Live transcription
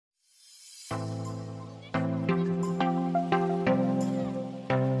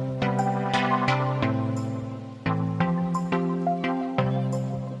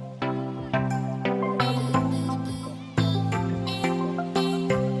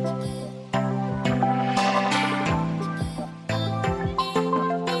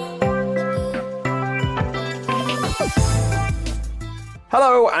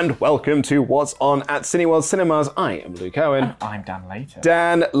Hello and welcome to What's On at Cineworld Cinemas. I am Luke Owen. And I'm Dan Layton.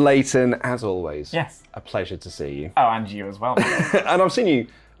 Dan Layton, as always. Yes. A pleasure to see you. Oh, and you as well. And I've seen you,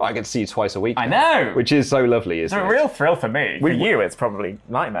 I get to see you twice a week. I know! Which is so lovely, isn't it? It's a real thrill for me. For you, it's probably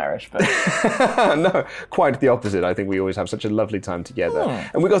nightmarish, but... No, quite the opposite. I think we always have such a lovely time together.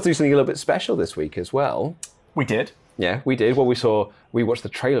 And we got to do something a little bit special this week as well. We did. Yeah, we did. Well, we watched the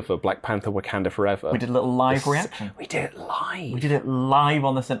trailer for Black Panther Wakanda Forever. We did a little live reaction. We did it live. We did it live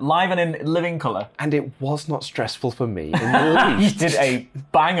on the live and in living colour. And it was not stressful for me in the least. You did a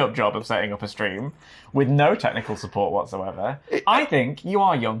bang-up job of setting up a stream with no technical support whatsoever. I think you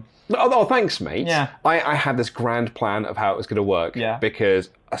are young. Oh, thanks, mate. Yeah. I had this grand plan of how it was going to work. Yeah. Because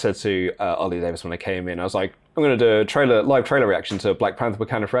I said to Ollie Davis when I came in, I was like, I'm going to do a live trailer reaction to Black Panther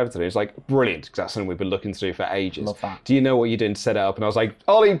Wakanda Forever today. He's like, brilliant, because that's something we've been looking to do for ages. Love that. Do you know what you're doing to set it up? And I was like,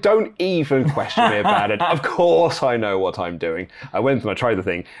 Ollie, don't even question me about it. Of course I know what I'm doing. I went and I tried the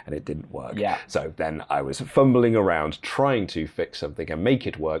thing, and it didn't work. Yeah. So then I was fumbling around, trying to fix something and make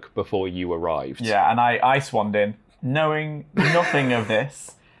it work before you arrived. Yeah, and I swanned in, knowing nothing of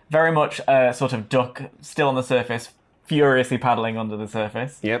this. Very much a sort of duck still on the surface, furiously paddling under the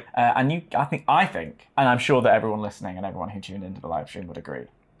surface. Yep. And I think, and I'm sure that everyone listening and everyone who tuned into the live stream would agree,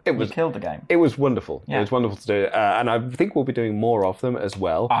 you killed the game. It was wonderful. Yeah. It was wonderful to do. And I think we'll be doing more of them as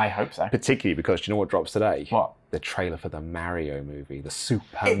well. I hope so. Particularly because, do you know what drops today? What? The trailer for the Mario movie, the Super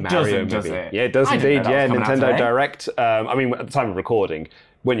It Mario doesn't, movie. does it? Yeah, it does I didn't indeed. know that Yeah, was coming out Nintendo today. Direct. I mean, at the time of recording,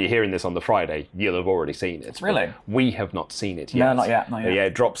 when you're hearing this on the Friday, you'll have already seen it. Really? But we have not seen it yet. No, not yet, not yet. Yeah,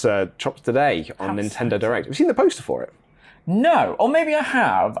 it drops today on Nintendo Direct. Have you seen the poster for it? No, or maybe I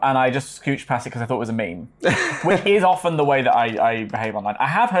have, and I just scooched past it because I thought it was a meme, which is often the way that I behave online. I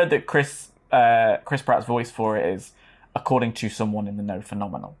have heard that Chris Pratt's voice for it is, according to someone in the know,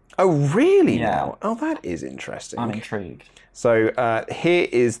 phenomenal. Oh, really? Yeah. Now? Oh, that is interesting. I'm intrigued. So here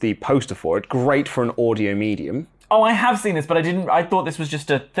is the poster for it. Great for an audio medium. Oh, I have seen this, but I thought this was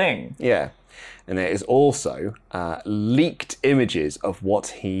just a thing. Yeah. And there is also leaked images of what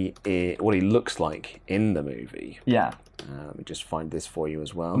he looks like in the movie. Yeah. Let me just find this for you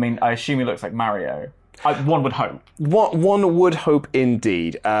as well. I mean, I assume he looks like Mario. One would hope. One would hope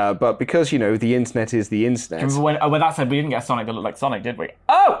indeed. But because, the internet is the internet. Remember when that said we didn't get a Sonic that looked like Sonic, did we?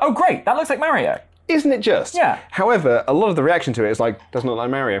 Oh, great. That looks like Mario. Isn't it just? Yeah. However, a lot of the reaction to it is like, doesn't look like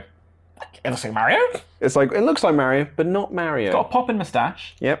Mario. It looks like Mario. It's like, it looks like Mario, but not Mario. Got a popping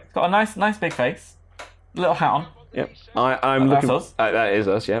moustache. Yep. It's got a nice big face. Little hat on. Yep. I'm That's looking. us. That is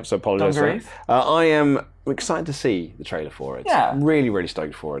us. Yep. So apologize. For Dungarees. that. I am excited to see the trailer for it. Yeah. Really, really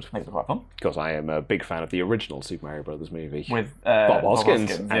stoked for it. Makes it quite fun. Because I am a big fan of the original Super Mario Brothers movie With Bob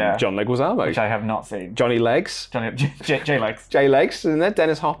Hoskins and yeah. John Leguizamo, Which I have not seen. Johnny Legs, J Legs. Jay Legs, isn't there?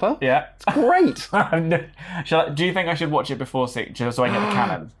 Dennis Hopper. Yeah. It's great. Do you think I should watch it before seeing, just so I get the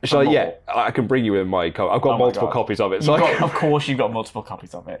canon? Shall I? Yeah, I can bring you in my copy. I've got multiple God. copies of it. So Of course you've got multiple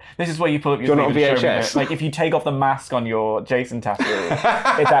copies of it. This is where you pull up your Do you want sleeve it on and show me VHS? that, like, if you take off the mask on your Jason tattoo,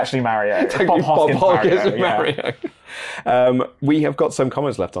 it's actually Mario. It's Bob Bob Hoskins Hoskins Mario. and Mario. We have got some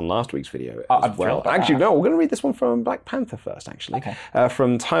comments left on last week's video I'm as thrilled well. about Actually, that. no, we're going to read this one from Black Panther first, actually. Okay.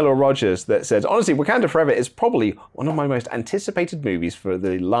 From Tyler Rogers that says, honestly, Wakanda Forever is probably one of my most anticipated movies for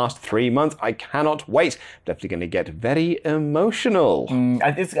the last 3 months. I cannot wait. Definitely going to get very emotional.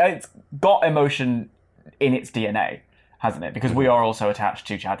 It's got emotion in its DNA, hasn't it? Because we are also attached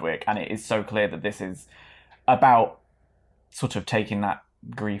to Chadwick, and it is so clear that this is about sort of taking that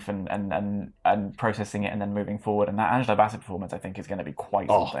grief and processing it and then moving forward. And that Angela Bassett performance, I think, is going to be quite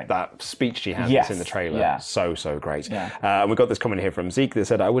something. That speech she has Yes. in the trailer, Yeah. so great. Yeah. And we got this comment here from Zeke that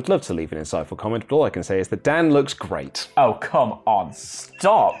said, I would love to leave an insightful comment, but all I can say is that Dan looks great. Oh, come on.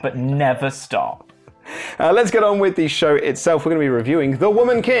 Stop, but never stop. Let's get on with the show itself. We're going to be reviewing The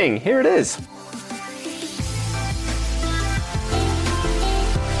Woman King. Here it is.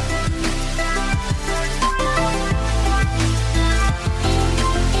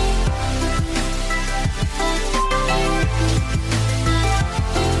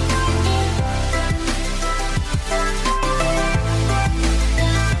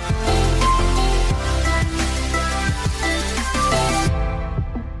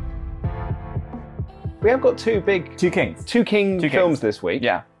 We have got two King films this week.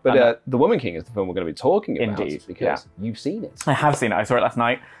 Yeah. But The Woman King is the film we're going to be talking about. Indeed, Because you've seen it. I have seen it. I saw it last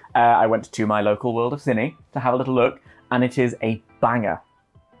night. I went to my local World of Cine to have a little look, and it is a banger.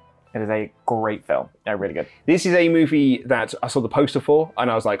 It is a great film. Yeah, really good. This is a movie that I saw the poster for,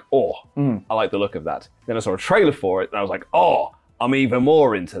 and I was like, I like the look of that. Then I saw a trailer for it, and I was like, I'm even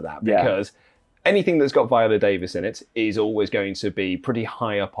more into that. Yeah. Because anything that's got Viola Davis in it is always going to be pretty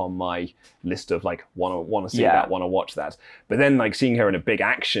high up on my list of like want to see that, want to watch that. But then like seeing her in a big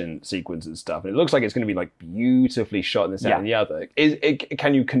action sequence and stuff, and it looks like it's going to be like beautifully shot in this and the other.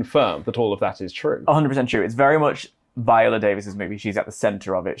 Can you confirm that all of that is true? 100% true. It's very much Viola Davis's movie. She's at the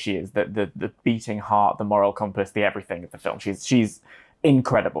center of it. She is the beating heart, the moral compass, the everything of the film. She's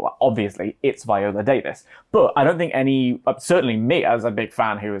incredible. Obviously, it's Viola Davis. But I don't think certainly me as a big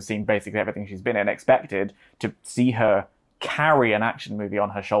fan who has seen basically everything she's been in, expected to see her carry an action movie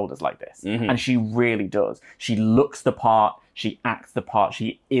on her shoulders like this. And she really does. She looks the part, she acts the part,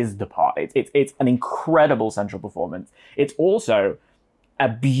 she is the part. It's an incredible central performance. It's also a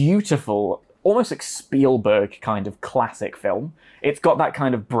beautiful, almost like Spielberg kind of classic film. It's got that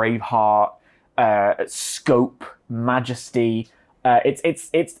kind of Braveheart, scope, majesty. It's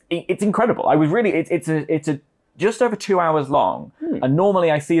incredible. I was really it's a just over 2 hours long, and normally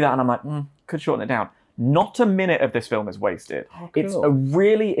I see that and I'm like, could shorten it down. Not a minute of this film is wasted. Oh, cool. It's a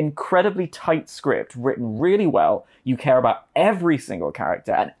really incredibly tight script, written really well. You care about every single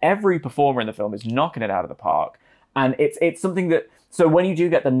character, and every performer in the film is knocking it out of the park. And it's something that, so when you do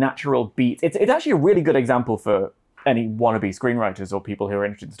get the natural beats, it's actually a really good example for any wannabe screenwriters or people who are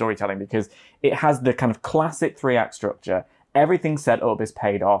interested in storytelling, because it has the kind of classic 3-act structure. Everything set up is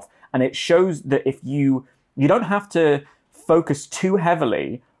paid off, and it shows that if you don't have to focus too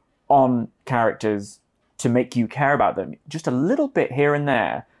heavily on characters to make you care about them. Just a little bit here and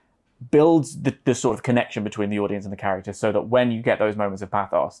there builds the sort of connection between the audience and the characters, so that when you get those moments of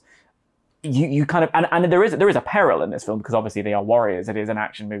pathos, you kind of, and there is a peril in this film, because obviously they are warriors. It is an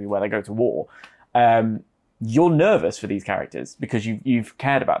action movie where they go to war. You're nervous for these characters because you've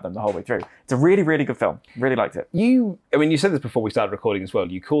cared about them the whole way through. It's a really, really good film. Really liked it. You said this before we started recording as well.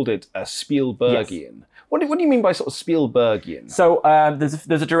 You called it a Spielbergian. Yes. What do you mean by sort of Spielbergian? So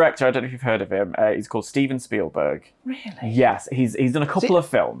there's a director, I don't know if you've heard of him. He's called Steven Spielberg. Really? Yes, he's done a couple of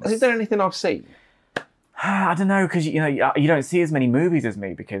films. Has he done anything I've seen? I don't know, because you don't see as many movies as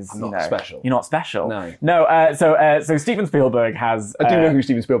me, because I'm not special. You're not special. No. So Steven Spielberg has. I do know who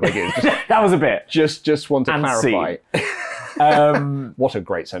Steven Spielberg is. That was a bit. Just want to and clarify. What a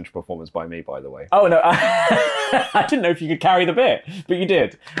great central performance by me, by the way. Oh no, I didn't know if you could carry the bit, but you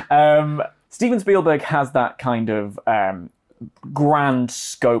did. Steven Spielberg has that kind of grand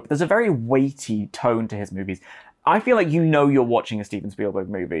scope. There's a very weighty tone to his movies. I feel like you're watching a Steven Spielberg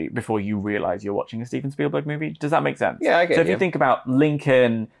movie before you realise you're watching a Steven Spielberg movie. Does that make sense? Yeah, I get it. So if you think about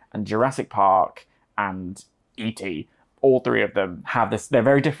Lincoln and Jurassic Park and E.T., all three of them have this. They're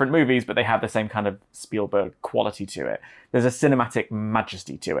very different movies, but they have the same kind of Spielberg quality to it. There's a cinematic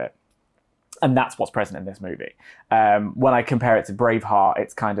majesty to it. And that's what's present in this movie. When I compare it to Braveheart,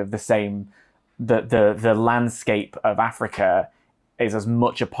 it's kind of the same. The landscape of Africa is as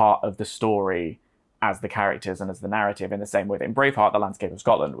much a part of the story as the characters and as the narrative, in the same way that in Braveheart, the landscape of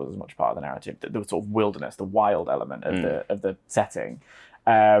Scotland was as much part of the narrative, the sort of wilderness, the wild element of the setting.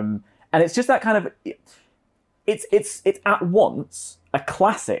 And it's just that kind of, it's at once a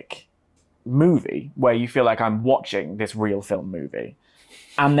classic movie where you feel like I'm watching this real film movie.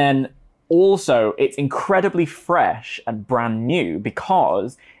 And then also it's incredibly fresh and brand new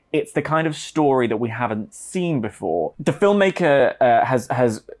because it's the kind of story that we haven't seen before. The filmmaker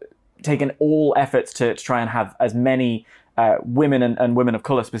has taken all efforts to try and have as many women and women of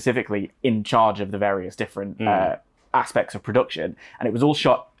colour specifically in charge of the various different aspects of production. And it was all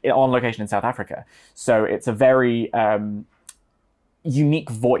shot on location in South Africa. So it's a very unique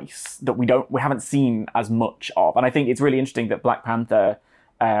voice that we haven't seen as much of. And I think it's really interesting that Black Panther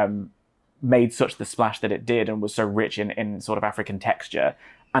made such the splash that it did and was so rich in sort of African texture.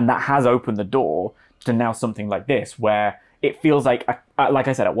 And that has opened the door to now something like this, where it feels like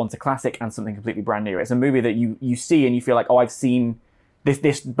I said, at once a classic and something completely brand new. It's a movie that you see and you feel like, oh, I've seen this.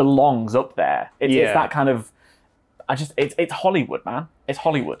 This belongs up there. It's that kind of. It's Hollywood, man. It's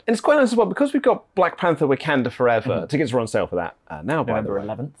Hollywood. And it's quite nice as well because we've got Black Panther: Wakanda Forever. Tickets are on sale for that now. By November the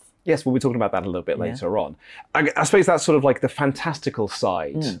way, 11th. Yes, we'll be talking about that a little bit later on. I suppose that's sort of like the fantastical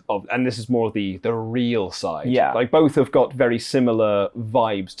side of, and this is more of the real side. Yeah. Like both have got very similar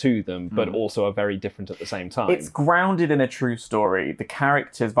vibes to them, but also are very different at the same time. It's grounded in a true story. The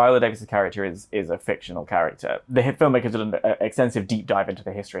characters, Viola Davis' character is a fictional character. The filmmakers did an extensive deep dive into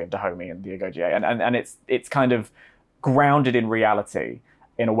the history of Dahomey and Diogo Jie, and it's kind of grounded in reality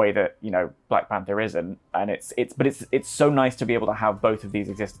in a way that, Black Panther isn't. And it's so nice to be able to have both of these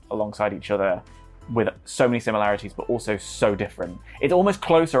exist alongside each other with so many similarities, but also so different. It's almost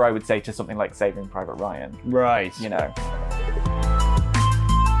closer, I would say, to something like Saving Private Ryan. Right.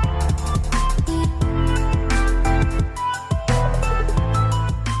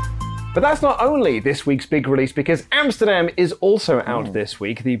 But that's not only this week's big release, because Amsterdam is also out this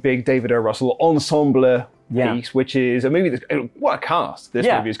week, the big David O. Russell ensemble piece, which is a movie that's... What a cast this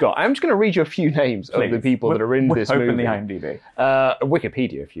movie's got. I'm just going to read you a few names of the people that are in this movie. Open the IMDb.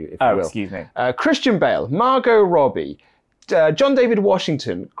 Wikipedia, if you will. Excuse me. Christian Bale, Margot Robbie, John David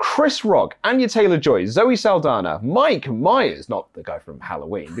Washington, Chris Rock, Anya Taylor-Joy, Zoe Saldana, Mike Myers, not the guy from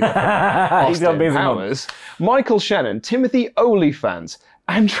Halloween, the guy from Austin Powers, Michael Shannon, Timothy Olyphant,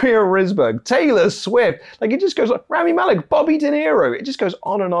 Andrea Riseborough, Taylor Swift. Like, it just goes like Rami Malek, Bobby De Niro. It just goes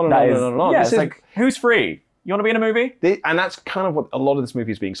on and on and on and on and on. Yeah, it's like, who's free? You want to be in a movie? And that's kind of what a lot of this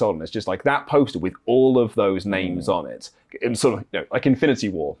movie is being sold on. It's just like that poster with all of those names on it. And sort of, like Infinity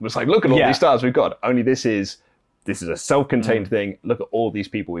War. It's like, look at all these stars we've got. Only this is a self-contained thing. Look at all these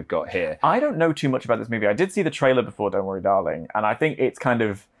people we've got here. I don't know too much about this movie. I did see the trailer before Don't Worry Darling, and I think it's kind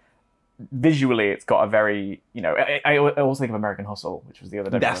of... Visually, it's got a very, I also think of American Hustle, which was the other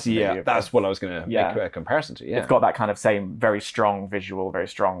day. That's what I was going to make a comparison to. Yeah, it's got that kind of same very strong visual, very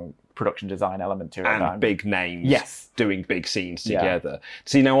strong production design element to it, and big names, doing big scenes together.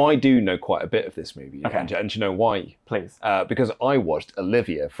 See, now I do know quite a bit of this movie, and do you know why? Please, because I watched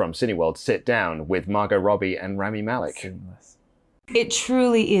Olivia from Cineworld sit down with Margot Robbie and Rami Malek. Seamless. It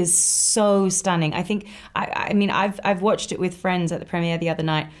truly is so stunning. I think, I mean, I've watched it with friends at the premiere the other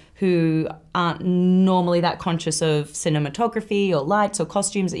night who aren't normally that conscious of cinematography or lights or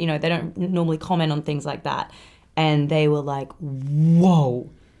costumes. They don't normally comment on things like that. And they were like, whoa,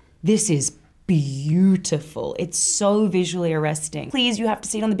 this is beautiful. It's so visually arresting. Please, you have to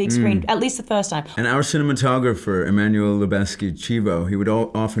see it on the big screen, at least the first time. And our cinematographer, Emmanuel Lubezki Chivo, he would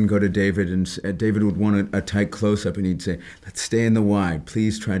often go to David, and David would want a tight close-up, and he'd say, let's stay in the wide.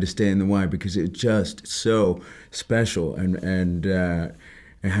 Please try to stay in the wide, because it's just so special, and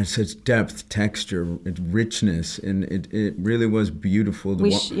it has such depth, texture, richness, and it really was beautiful to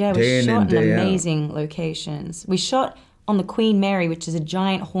watch day in and day out. We shot in amazing locations. We shot on the Queen Mary, which is a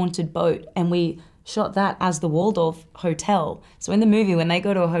giant haunted boat, and we shot that as the Waldorf Hotel. So in the movie, when they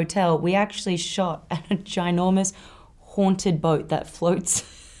go to a hotel, we actually shot at a ginormous haunted boat that floats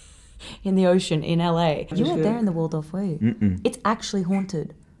in the ocean in LA. You weren't there in the Waldorf, were you? Mm-mm. It's actually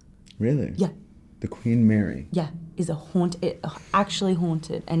haunted. Really? Yeah. The Queen Mary? Yeah, is actually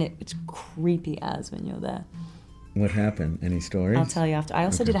haunted, and it's creepy as when you're there. What happened? Any stories? I'll tell you after. I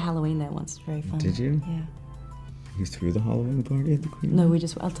also did a Halloween there once. It's very fun. Did you? Yeah. You threw the Halloween party at the Queen? No,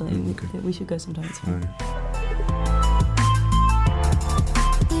 I'll tell you. Okay. We should go sometime. It's fun.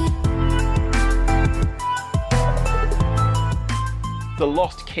 The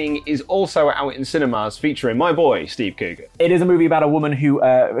Lost King is also out in cinemas, featuring my boy, Steve Coogan. It is a movie about a woman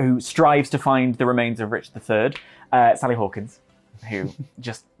who strives to find the remains of Richard III, Sally Hawkins, who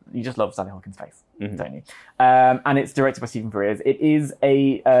you just love Sally Hawkins' face, don't you? And it's directed by Stephen Frears. It is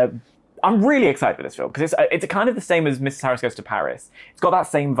I'm really excited for this film because it's kind of the same as Mrs. Harris Goes to Paris. It's got that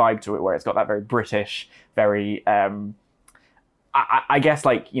same vibe to it where it's got that very British, very, I guess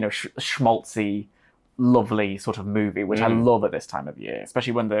schmaltzy, lovely sort of movie, which I love at this time of year,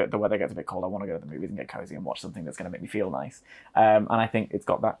 especially when the weather gets a bit cold. I want to go to the movies and get cozy and watch something that's going to make me feel nice. And I think it's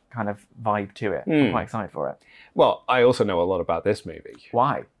got that kind of vibe to it. I'm quite excited for it. Well, I also know a lot about this movie.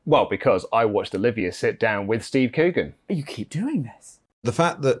 Why? Well, because I watched Olivia sit down with Steve Coogan. You keep doing this. The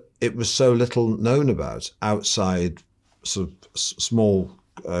fact that it was so little known about outside sort of small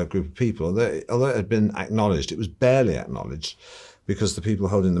group of people, although it had been acknowledged, it was barely acknowledged because the people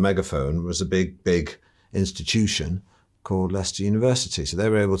holding the megaphone was a big institution called Leicester University. So they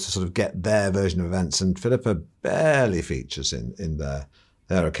were able to sort of get their version of events, and Philippa barely features in their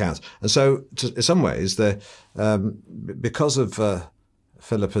accounts. And so in some ways, because of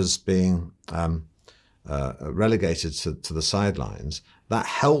Philippa's being relegated to the sidelines, that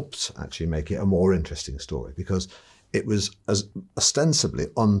helped actually make it a more interesting story because it was as ostensibly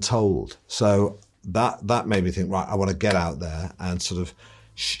untold. So that made me think, right, I want to get out there and sort of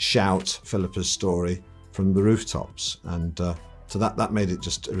shout Philippa's story from the rooftops. And so that made it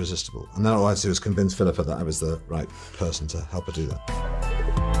just irresistible. And then all I had to do was convince Philippa that I was the right person to help her do that.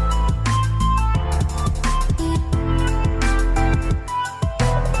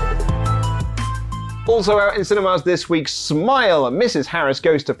 Also out in cinemas this week, Smile, Mrs. Harris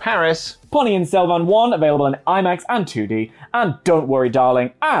Goes to Paris. Ponny and Selvan 1, available in IMAX and 2D. And Don't Worry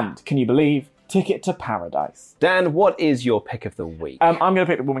Darling. And, can you believe, Ticket to Paradise. Dan, what is your pick of the week? I'm going to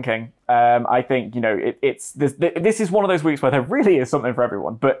pick The Woman King. I think, this is one of those weeks where there really is something for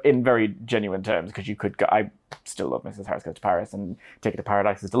everyone, but in very genuine terms, because you could go, I still love Mrs. Harris Goes to Paris, and Ticket to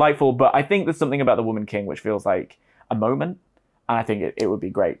Paradise is delightful, but I think there's something about The Woman King which feels like a moment, and I think it would be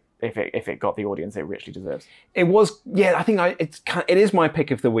great if it got the audience it richly deserves. It was, yeah. I think it is my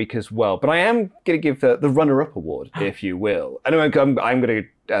pick of the week as well. But I am going to give the runner-up award, if you will. Anyway, I'm going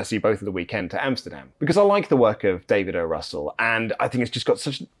to see both of the weekend to Amsterdam because I like the work of David O. Russell, and I think it's just got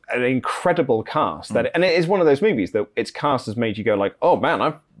such an incredible cast that, and it is one of those movies that its cast has made you go like, oh man,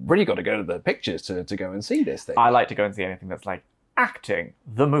 I've really got to go to the pictures to go and see this thing. I like to go and see anything that's like acting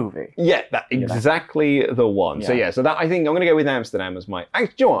the movie. Yeah, exactly the one. Yeah. So that I think I'm going to go with Amsterdam as my. Do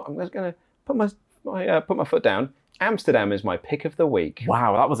you know what? I'm just going to put my foot down. Amsterdam is my pick of the week.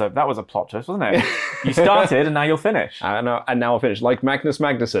 Wow, that was a plot twist, wasn't it? You started and now you'll finish. And now I'll finish. Like Magnus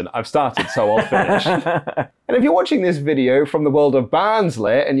Magnusson, I've started, so I'll finish. And if you're watching this video from the world of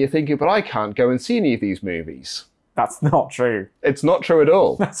Barnsley and you're thinking, but I can't go and see any of these movies. That's not true. It's not true at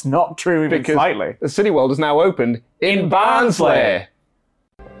all. That's not true even because slightly. The Cineworld is now opened in Barnsley.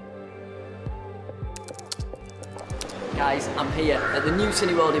 Guys, I'm here at the new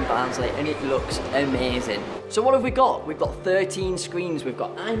Cineworld in Barnsley and it looks amazing. So what have we got? We've got 13 screens, we've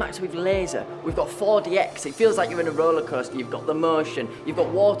got IMAX with laser, we've got 4DX, it feels like you're in a roller coaster, you've got the motion, you've got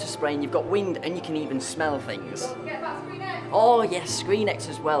water spraying, you've got wind, and you can even smell things. Don't forget about ScreenX. Oh yes, ScreenX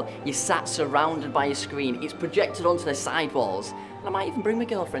as well. You're sat surrounded by a screen, it's projected onto the side walls, and I might even bring my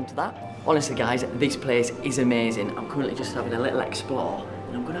girlfriend to that. Honestly guys, this place is amazing. I'm currently just having a little explore,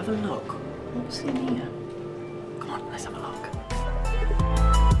 and I'm gonna have a look. What's in here? Come on, let's have a look.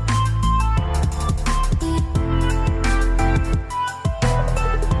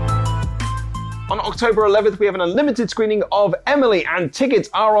 On October 11th, we have an unlimited screening of Emily, and tickets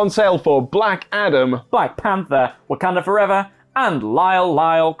are on sale for Black Adam, Black Panther, Wakanda Forever, and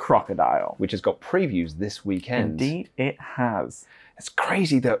Lyle Crocodile. which has got previews this weekend. Indeed, it has. It's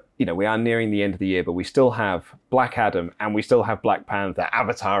crazy that, we are nearing the end of the year, but we still have Black Adam and we still have Black Panther.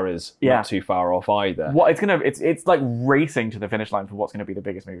 Avatar is not too far off either. It's like racing to the finish line for what's going to be the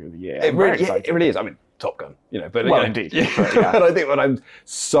biggest movie of the year. It really is. I mean, Top Gun, but indeed. Yeah. But I think what I'm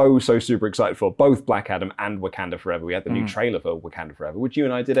so super excited for, both Black Adam and Wakanda Forever. We had the new trailer for Wakanda Forever, which you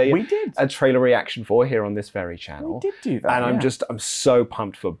and I did a trailer reaction for here on this very channel. We did do that. And I'm so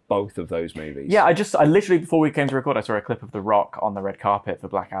pumped for both of those movies. Yeah, I literally before we came to record, I saw a clip of The Rock on the red carpet for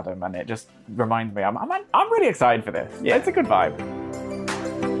Black Adam, and it just reminds me, I'm really excited for this. Yeah. It's a good vibe.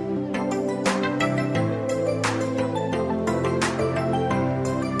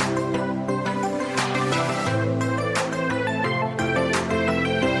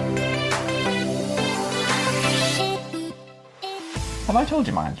 Have I told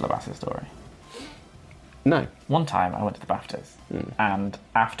you my Angela Bassett story? No. One time I went to the BAFTAs, and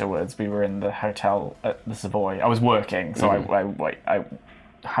afterwards we were in the hotel at the Savoy. I was working, so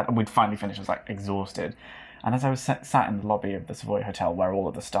we'd finally finished. I was like exhausted, and as I was sat in the lobby of the Savoy Hotel where all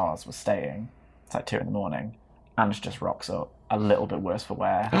of the stars were staying, it's like 2 a.m, and just rocks up, a little bit worse for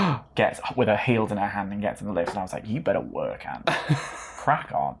wear, gets with her heels in her hand and gets in the lift, and I was like, "You better work, Anne.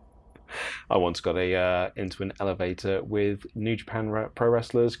 Crack on." I once got into an elevator with New Japan Pro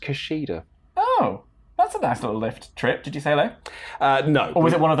wrestlers Kushida. Oh. That's a nice little lift trip. Did you say hello? No. Or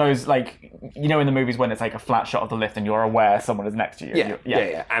was it one of those, like, in the movies when it's like a flat shot of the lift and you're aware someone is next to you?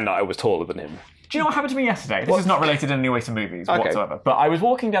 Yeah. And I was taller than him. Do you know what happened to me yesterday? This is not related in any way to movies whatsoever. But I was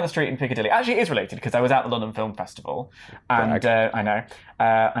walking down the street in Piccadilly. Actually, it is related because I was at the London Film Festival. And I know.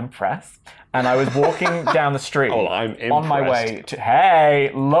 I'm press. And I was walking down the street I'm impressed. on my way to... Hey,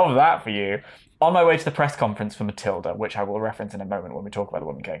 love that for you. On my way to the press conference for Matilda, which I will reference in a moment when we talk about The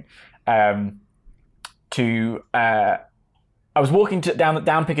Woman King. I was walking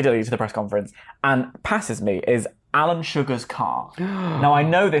down Piccadilly to the press conference, and passes me is Alan Sugar's car. Now I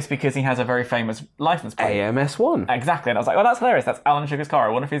know this because he has a very famous license plate. AMS1. Exactly, and I was like, "Oh, that's hilarious. That's Alan Sugar's car.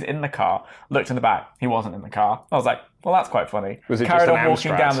 I wonder if he's in the car." Looked in the back. He wasn't in the car. I was like, "Well, that's quite funny." Was it Carried just on an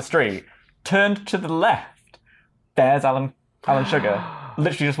walking Amstrad? down the street. Turned to the left. There's Alan Sugar.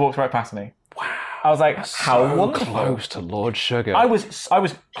 Literally just walked right past me. Wow. I was like, "How So wonderful." close to Lord Sugar. I was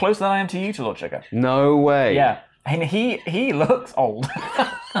closer than I am to you to Lord Sugar. No way. Yeah. And he looks old. Do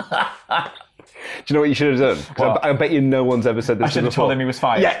you know what you should have done? 'Cause I bet you no one's ever said this I to should him have before. told him he was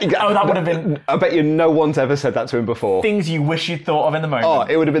 5. Yeah. Oh, that would have been I bet you no one's ever said that to him before. things you wish you'd thought of in the moment. Oh,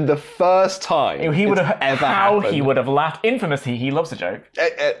 it would have been the first time he would have ever how happened. he would have laughed. Infamously, he loves a joke.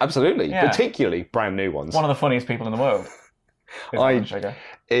 Absolutely. Yeah. Particularly brand new ones. One of the funniest people in the world. is Alan Sugar.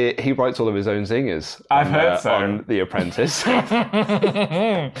 He writes all of his own zingers. I've heard so. On The Apprentice.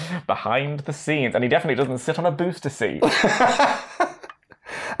 Behind the scenes, and he definitely doesn't sit on a booster seat.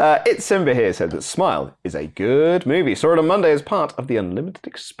 It's Simba here said that Smile is a good movie. Saw it on Monday as part of the Unlimited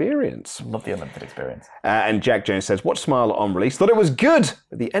Experience. Love the Unlimited Experience. And Jack Jones says, watched Smile on release, thought it was good,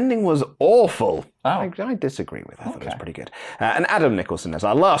 but the ending was awful. I disagree with. I thought it was pretty good. And Adam Nicholson, as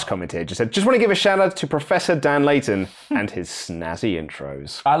our last commentator, just said, just want to give a shout out to Professor Dan Layton and his snazzy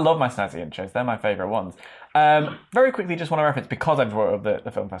intros. I love my snazzy intros. They're my favourite ones. Very quickly, just want to reference, because I've brought up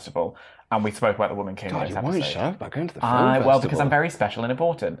the film festival, and we spoke about The Woman King. God, you won't shut up about going to the film festival. Well, because I'm very special and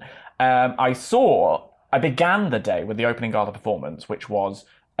important. I began the day with the opening gala performance, which was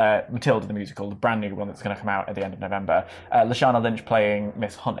Matilda the musical, the brand new one that's going to come out at the end of November. Lashana Lynch playing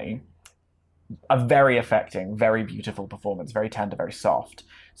Miss Honey. A very affecting, very beautiful performance, very tender, very soft.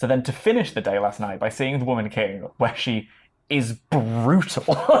 So then to finish the day last night by seeing The Woman King, where she is brutal.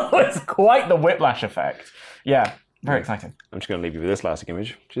 It's quite the whiplash effect. Yeah, very exciting. I'm just going to leave you with this last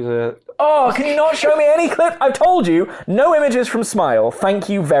image, which is Oh, can you not show me any clip? I've told you, no images from Smile. Thank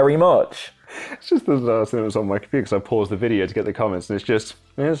you very much. It's just the last thing that was on my computer because I paused the video to get the comments, and it's just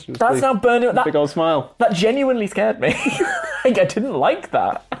that's now burning. Big old smile. That genuinely scared me. I didn't like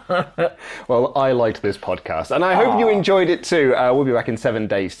that. Well, I liked this podcast, and I hope you enjoyed it too. We'll be back in 7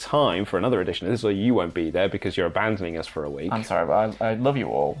 days' time for another edition of this, or you won't be there because you're abandoning us for a week. I'm sorry, but I love you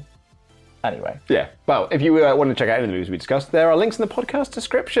all. Anyway. Yeah. Well, if you want to check out any of the movies we discussed, there are links in the podcast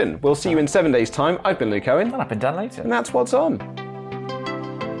description. We'll see you in 7 days' time. I've been Luke Owen. And I've been Dan Layton. And that's what's on.